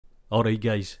Alright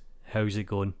guys, how's it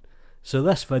going? So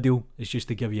this video is just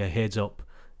to give you a heads up.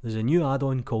 There's a new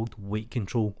add-on called Weight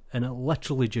Control and it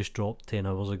literally just dropped 10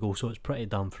 hours ago, so it's pretty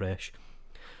damn fresh.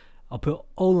 I'll put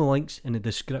all the links in the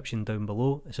description down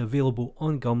below. It's available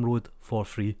on Gumroad for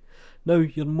free. Now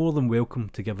you're more than welcome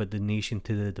to give a donation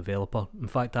to the developer. In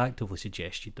fact, I actively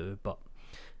suggest you do, but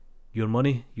your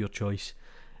money, your choice.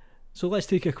 So let's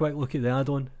take a quick look at the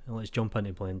add-on and let's jump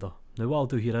into Blender. Now what I'll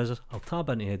do here is I'll tab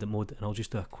into edit mode and I'll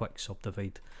just do a quick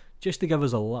subdivide just to give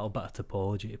us a little bit of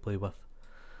topology to play with.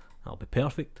 That'll be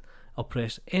perfect. I'll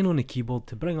press N on the keyboard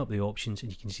to bring up the options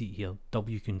and you can see here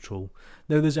W control.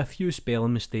 Now there's a few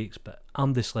spelling mistakes, but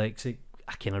I'm dyslexic.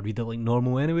 I kinda read it like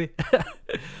normal anyway.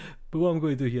 But what I'm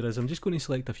going to do here is I'm just going to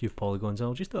select a few polygons and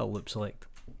I'll just do a loop select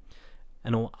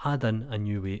and I'll add in a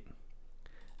new weight.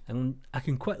 And I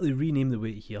can quickly rename the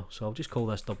weight here, so I'll just call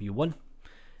this W1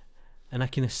 and I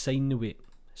can assign the weight.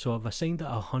 So I've assigned it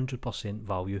a 100%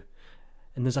 value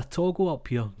and there's a toggle up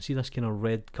here. See this kind of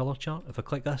red colour chart? If I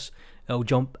click this, it'll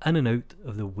jump in and out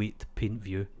of the weight paint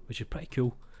view, which is pretty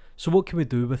cool. So what can we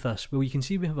do with this? Well, you can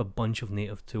see we have a bunch of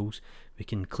native tools. We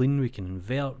can clean, we can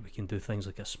invert, we can do things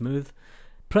like a smooth.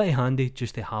 Pretty handy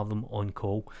just to have them on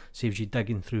call, saves you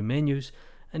digging through menus.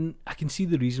 And I can see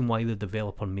the reason why the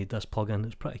developer made this plugin.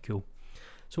 It's pretty cool.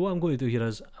 So what I'm going to do here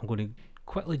is I'm going to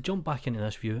quickly jump back into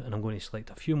this view and I'm going to select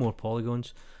a few more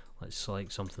polygons. Let's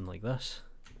select something like this.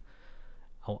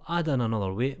 I'll add in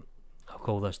another weight. I'll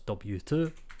call this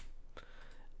W2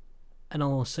 and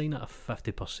I'll assign it a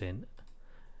 50% and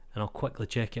I'll quickly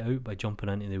check it out by jumping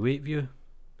into the weight view.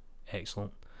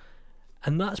 Excellent.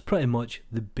 And that's pretty much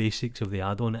the basics of the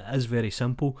add-on. It is very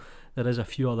simple. There is a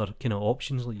few other kind of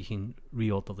options, like you can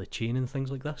reorder the chain and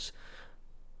things like this.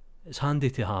 It's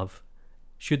handy to have.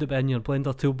 Should it be in your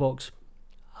Blender toolbox?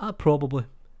 Probably.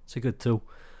 It's a good tool.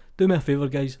 Do me a favour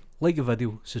guys, like the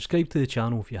video, subscribe to the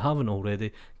channel if you haven't already.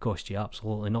 It costs you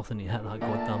absolutely nothing to hit that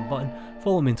goddamn button.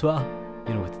 Follow me on Twitter,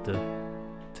 you know what to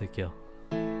do. Take care.